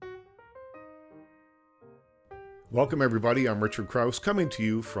Welcome, everybody. I'm Richard Krause, coming to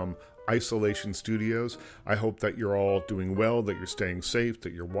you from Isolation Studios. I hope that you're all doing well, that you're staying safe,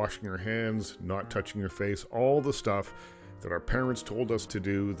 that you're washing your hands, not touching your face, all the stuff that our parents told us to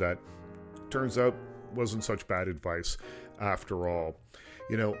do that turns out wasn't such bad advice after all.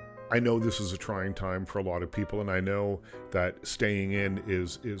 You know, I know this is a trying time for a lot of people, and I know that staying in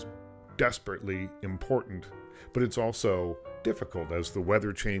is desperately important, but it's also difficult as the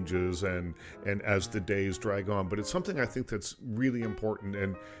weather changes and as the days drag on. But it's something I think that's really important.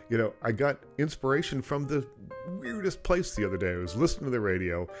 And, you know, I got inspiration from the weirdest place the other day. I was listening to the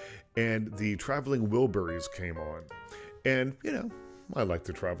radio and the Traveling Wilburys came on. And, you know, I like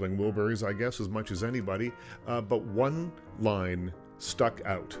the Traveling Wilburys, I guess, as much as anybody. But one line stuck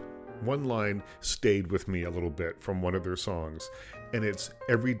out. One line stayed with me a little bit from one of their songs. And it's,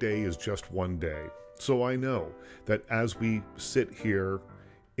 "Every day is just one day." So I know that as we sit here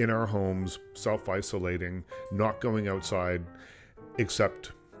in our homes, self-isolating, not going outside,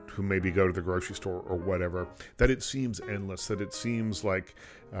 except to maybe go to the grocery store or whatever, that it seems endless, that it seems like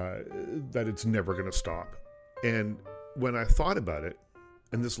that it's never going to stop. And when I thought about it,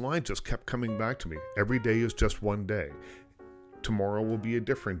 and this line just kept coming back to me, every day is just one day. Tomorrow will be a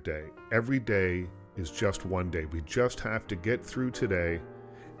different day. Every day is just one day. We just have to get through today,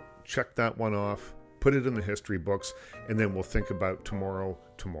 check that one off, put it in the history books, and then we'll think about tomorrow.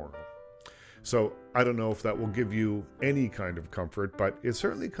 So I don't know if that will give you any kind of comfort, but it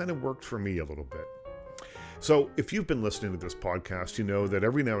certainly kind of worked for me a little bit. So if you've been listening to this podcast, you know that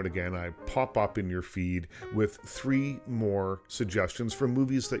every now and again I pop up in your feed with 3 more suggestions for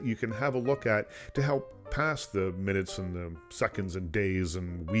movies that you can have a look at to help pass the minutes and the seconds and days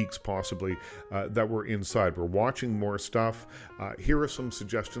and weeks possibly that we're inside. We're watching more stuff. Here are some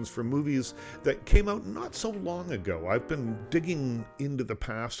suggestions for movies that came out not so long ago. I've been digging into the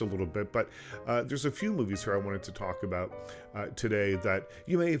past a little bit, but there's a few movies here I wanted to talk about today that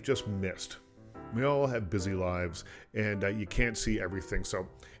you may have just missed. We all have busy lives, and you can't see everything. So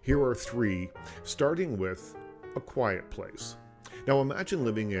here are 3, starting with A Quiet Place. Now imagine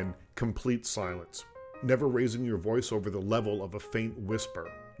living in complete silence, never raising your voice over the level of a faint whisper.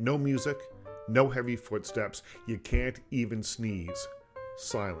 No music, no heavy footsteps. You can't even sneeze.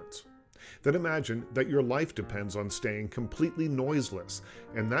 Silence. Then imagine that your life depends on staying completely noiseless,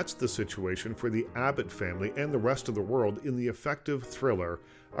 and that's the situation for the Abbott family and the rest of the world in the effective thriller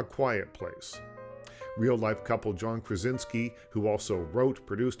A Quiet Place. Real-life couple John Krasinski, who also wrote,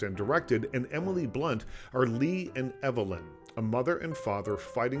 produced, and directed, and Emily Blunt are Lee and Evelyn, a mother and father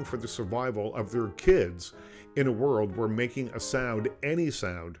fighting for the survival of their kids in a world where making a sound, any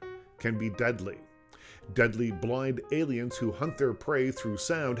sound, can be deadly. Deadly blind aliens who hunt their prey through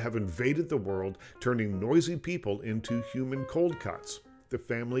sound have invaded the world, turning noisy people into human cold cuts. The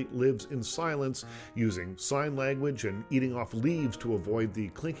family lives in silence, using sign language and eating off leaves to avoid the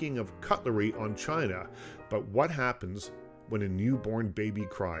clinking of cutlery on china. But what happens when a newborn baby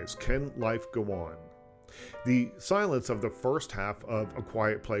cries? Can life go on? The silence of the first half of A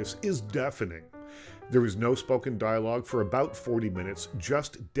Quiet Place is deafening. There is no spoken dialogue for about 40 minutes,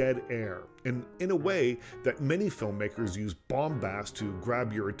 just dead air. And in a way that many filmmakers use bombast to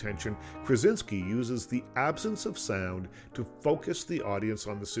grab your attention, Krasinski uses the absence of sound to focus the audience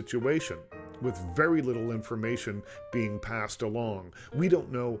on the situation, with very little information being passed along. We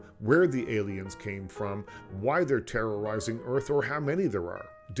don't know where the aliens came from, why they're terrorizing Earth, or how many there are.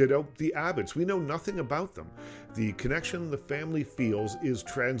 Ditto the Abbotts. We know nothing about them. The connection the family feels is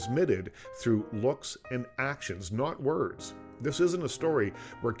transmitted through looks and actions, not words. This isn't a story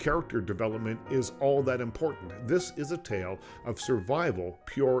where character development is all that important. This is a tale of survival,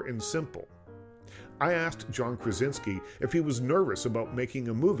 pure and simple. I asked John Krasinski if he was nervous about making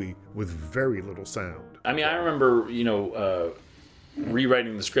a movie with very little sound. I mean, I remember,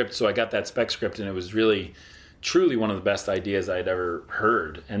 rewriting the script, so I got that spec script, and it was really, truly one of the best ideas I'd ever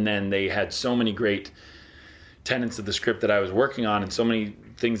heard. And then they had so many great tenets of the script that I was working on, and so many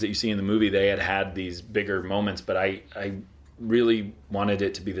things that you see in the movie. They had these bigger moments, but I really wanted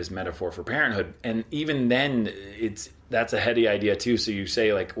it to be this metaphor for parenthood. And even then, that's a heady idea too. So you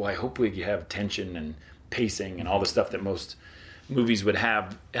say like, well, I hope we have tension and pacing and all the stuff that most movies would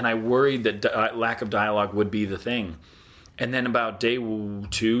have. And I worried that lack of dialogue would be the thing. And then about day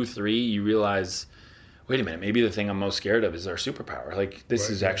 2, 3, you realize, wait a minute, maybe the thing I'm most scared of is our superpower. Like,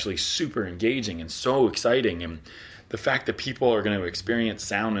 this is actually super engaging and so exciting. And the fact that people are going to experience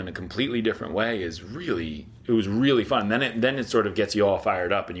sound in a completely different way it was really fun. Then it sort of gets you all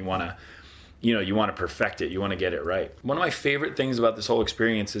fired up, and you want to perfect it. You want to get it right. One of my favorite things about this whole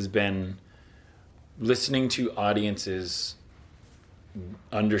experience has been listening to audiences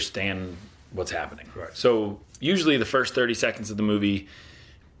understand what's happening. Right. So usually the first 30 seconds of the movie,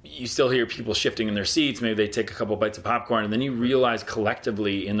 you still hear people shifting in their seats. Maybe they take a couple bites of popcorn, and then you realize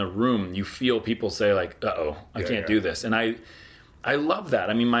collectively in the room, you feel people say like, "Uh-oh, I can't do this." And I love that.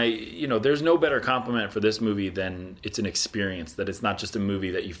 I mean, there's no better compliment for this movie than it's an experience, that it's not just a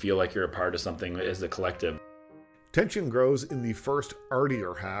movie that you feel like you're a part of something as a collective. Tension grows in the first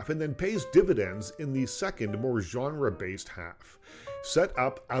artier half and then pays dividends in the second, more genre-based half. Set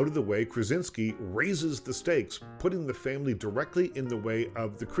up out of the way, Krasinski raises the stakes, putting the family directly in the way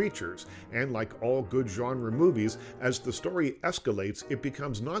of the creatures. And like all good genre movies, as the story escalates, it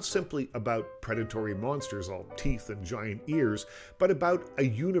becomes not simply about predatory monsters, all teeth and giant ears, but about a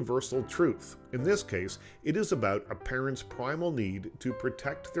universal truth. In this case, it is about a parent's primal need to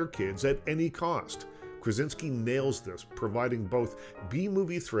protect their kids at any cost. Krasinski nails this, providing both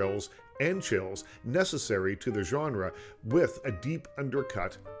B-movie thrills and chills necessary to the genre with a deep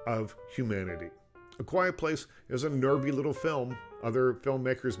undercut of humanity. A Quiet Place is a nervy little film. Other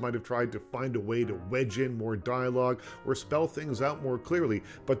filmmakers might have tried to find a way to wedge in more dialogue or spell things out more clearly,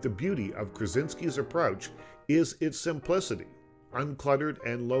 but the beauty of Krasinski's approach is its simplicity. Uncluttered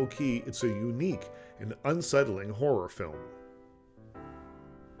and low-key, it's a unique and unsettling horror film.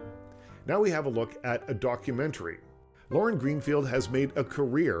 Now we have a look at a documentary. Lauren Greenfield has made a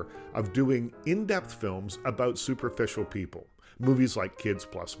career of doing in-depth films about superficial people. Movies like Kids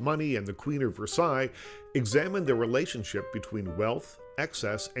Plus Money and The Queen of Versailles examine the relationship between wealth,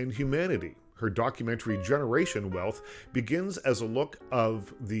 excess, and humanity. Her documentary Generation Wealth begins as a look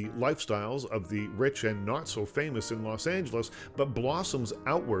of the lifestyles of the rich and not so famous in Los Angeles, but blossoms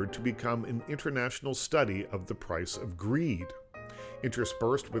outward to become an international study of the price of greed.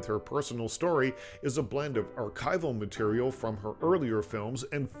 Interspersed with her personal story is a blend of archival material from her earlier films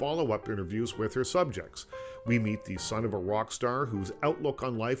and follow-up interviews with her subjects. We meet the son of a rock star whose outlook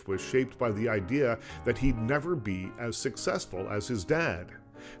on life was shaped by the idea that he'd never be as successful as his dad.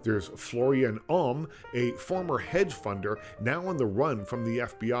 There's Florian Alm, a former hedge funder now on the run from the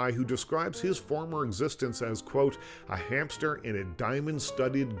FBI, who describes his former existence as, quote, a hamster in a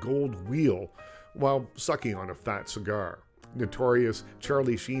diamond-studded gold wheel, while sucking on a fat cigar. Notorious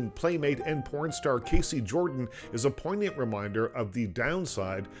Charlie Sheen playmate and porn star Casey Jordan is a poignant reminder of the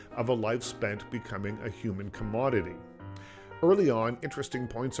downside of a life spent becoming a human commodity. Early on, interesting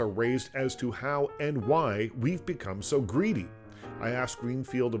points are raised as to how and why we've become so greedy. I asked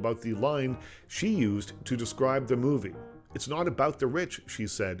Greenfield about the line she used to describe the movie. It's not about the rich, she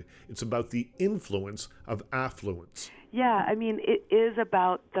said. It's about the influence of affluence. Yeah, I mean, it is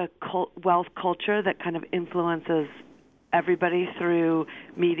about the wealth culture that kind of influences everybody through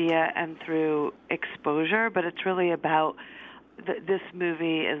media and through exposure, but it's really about, this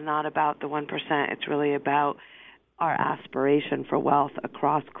movie is not about the 1%, it's really about our aspiration for wealth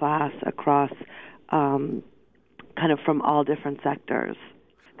across class, across kind of from all different sectors.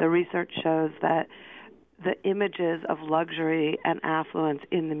 The research shows that the images of luxury and affluence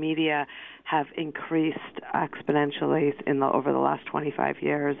in the media have increased exponentially over the last 25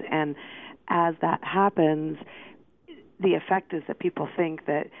 years, and as that happens, the effect is that people think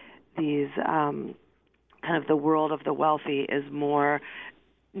that these kind of the world of the wealthy is more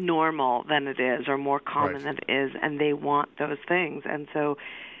normal than it is, or more common than it is, and they want those things. And so,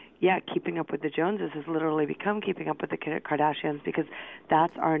 yeah, Keeping Up with the Joneses has literally become Keeping Up with the Kardashians, because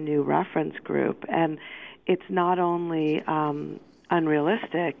that's our new reference group. And it's not only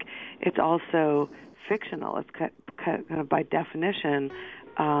unrealistic, it's also fictional. It's kind of by definition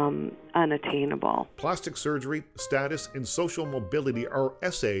unattainable. Plastic surgery, status, and social mobility are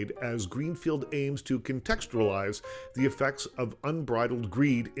essayed as Greenfield aims to contextualize the effects of unbridled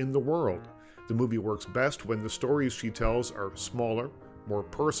greed in the world. The movie works best when the stories she tells are smaller, more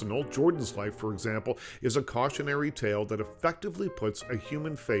personal. Jordan's life, for example, is a cautionary tale that effectively puts a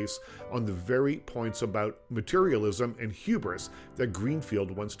human face on the very points about materialism and hubris that Greenfield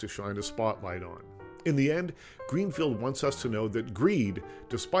wants to shine a spotlight on. In the end, Greenfield wants us to know that greed,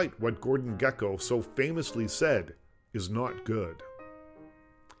 despite what Gordon Gekko so famously said, is not good.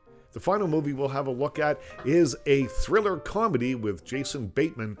 The final movie we'll have a look at is a thriller comedy with Jason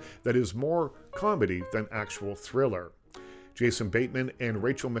Bateman that is more comedy than actual thriller. Jason Bateman and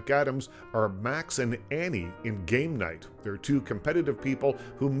Rachel McAdams are Max and Annie in Game Night. They're two competitive people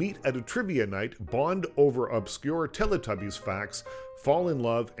who meet at a trivia night, bond over obscure Teletubbies facts, fall in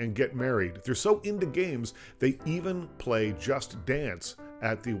love, and get married. They're so into games, they even play Just Dance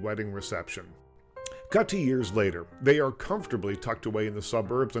at the wedding reception. Cut to years later, they are comfortably tucked away in the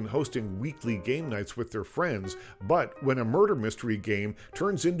suburbs and hosting weekly game nights with their friends, but when a murder mystery game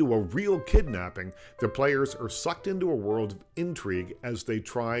turns into a real kidnapping, the players are sucked into a world of intrigue as they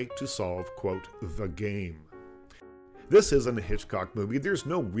try to solve, quote, the game. This isn't a Hitchcock movie. There's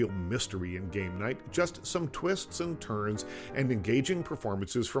no real mystery in Game Night, just some twists and turns and engaging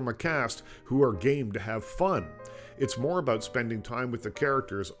performances from a cast who are game to have fun. It's more about spending time with the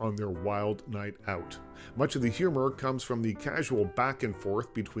characters on their wild night out. Much of the humor comes from the casual back and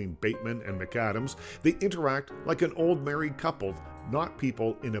forth between Bateman and McAdams. They interact like an old married couple, not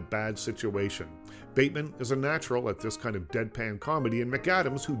people in a bad situation. Bateman is a natural at this kind of deadpan comedy, and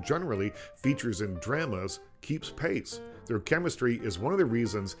McAdams, who generally features in dramas, keeps pace. Their chemistry is one of the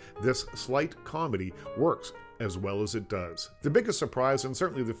reasons this slight comedy works as well as it does. The biggest surprise, and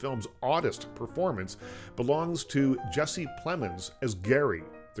certainly the film's oddest performance, belongs to Jesse Plemons as Gary,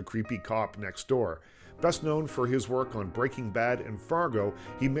 the creepy cop next door. Best known for his work on Breaking Bad and Fargo,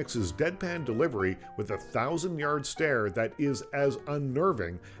 he mixes deadpan delivery with a 1,000-yard stare that is as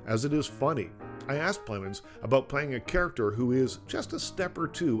unnerving as it is funny. I asked Plemons about playing a character who is just a step or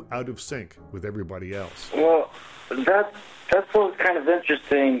two out of sync with everybody else. Well, that's what was kind of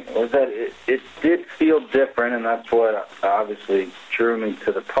interesting, was that it did feel different, and that's what obviously drew me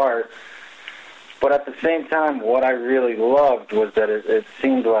to the part. But at the same time, what I really loved was that it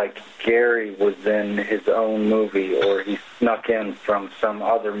seemed like Gary was in his own movie, or he snuck in from some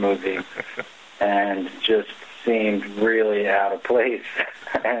other movie and just seemed really out of place.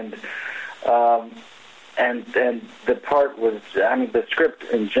 and the part was, I mean, the script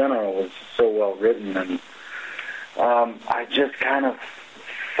in general was so well written, and I just kind of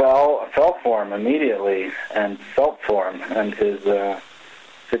fell for him immediately and felt for him and his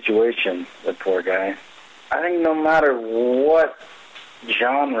situation, the poor guy. I think no matter what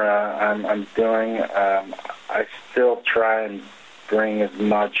genre I'm doing, I still try and bring as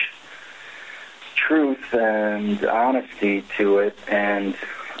much truth and honesty to it, and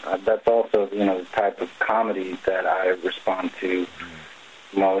that's also, the type of comedy that I respond to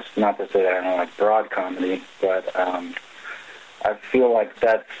most. Not to say that I don't like broad comedy, but I feel like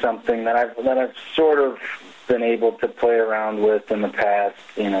that's something that I've sort of been able to play around with in the past.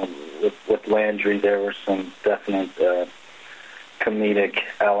 With Landry, there were some definite comedic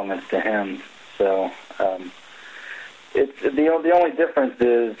elements to him. So it's the only difference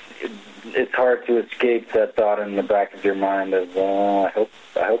is it's hard to escape that thought in the back of your mind of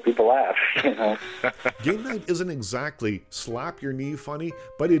I hope people laugh. Game Night isn't exactly slap your knee funny,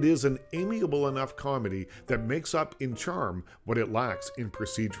 but it is an amiable enough comedy that makes up in charm what it lacks in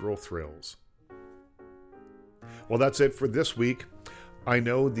procedural thrills. Well, that's it for this week. I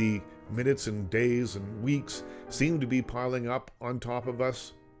know the minutes and days and weeks seem to be piling up on top of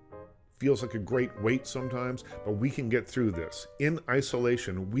us. Feels like a great weight sometimes, but we can get through this. In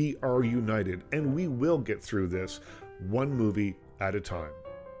isolation, we are united, and we will get through this one movie at a time.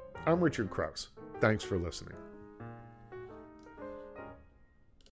 I'm Richard Krause. Thanks for listening.